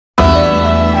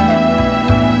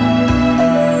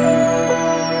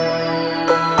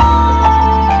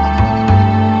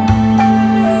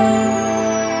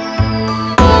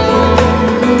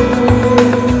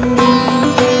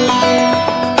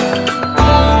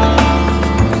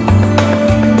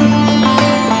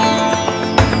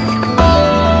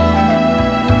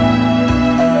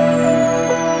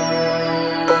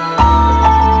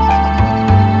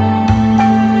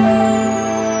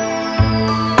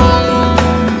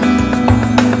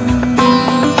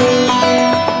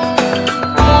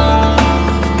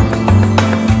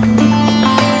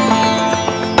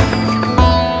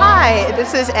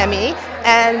Emmy,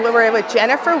 and we're with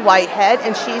Jennifer Whitehead,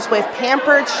 and she's with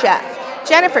Pampered Chef.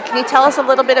 Jennifer, can you tell us a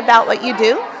little bit about what you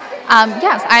do?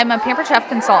 Yes, I'm a Pampered Chef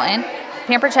consultant.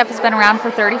 Pampered Chef has been around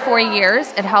for 34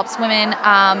 years. It helps women,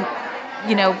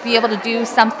 be able to do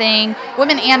something.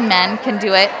 Women and men can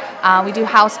do it. We do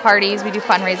house parties, we do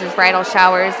fundraisers, bridal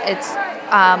showers. It's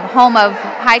home of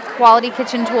high-quality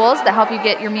kitchen tools that help you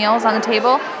get your meals on the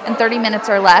table in 30 minutes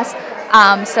or less.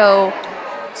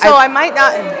 So I might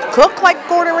not cook like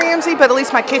Gordon Ramsay, but at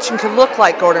least my kitchen could look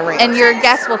like Gordon Ramsay. And your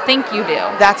guests will think you do.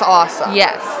 That's awesome.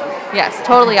 Yes,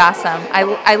 totally awesome.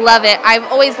 I love it. I've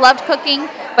always loved cooking,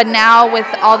 but now with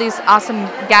all these awesome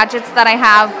gadgets that I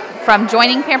have from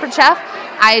joining Pampered Chef,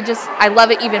 I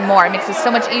love it even more. It makes it so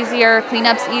much easier,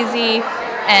 cleanup's easy,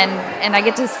 and I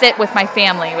get to sit with my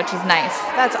family, which is nice.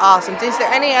 That's awesome. Is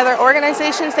there any other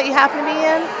organizations that you happen to be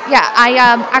in? Yeah, I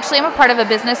actually am a part of a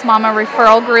Business Mama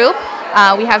referral group.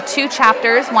 We have 2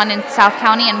 chapters, one in South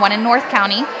County and one in North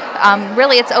County.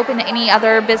 Really, it's open to any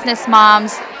other business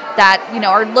moms that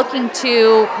are looking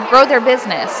to grow their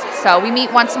business. So we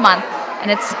meet once a month, and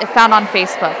it's found on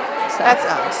Facebook. So. That's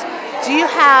nice. Do you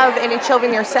have any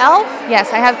children yourself?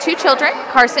 Yes, I have 2 children,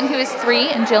 Carson, who is 3,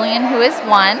 and Jillian, who is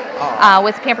 1.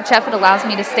 With Pampered Chef, it allows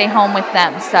me to stay home with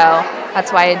them, so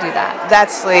that's why I do that.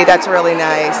 That's sweet. That's really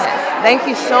nice. Yes. Thank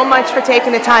you so much for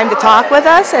taking the time to talk with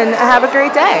us, and have a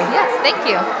great day. Yes, thank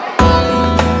you.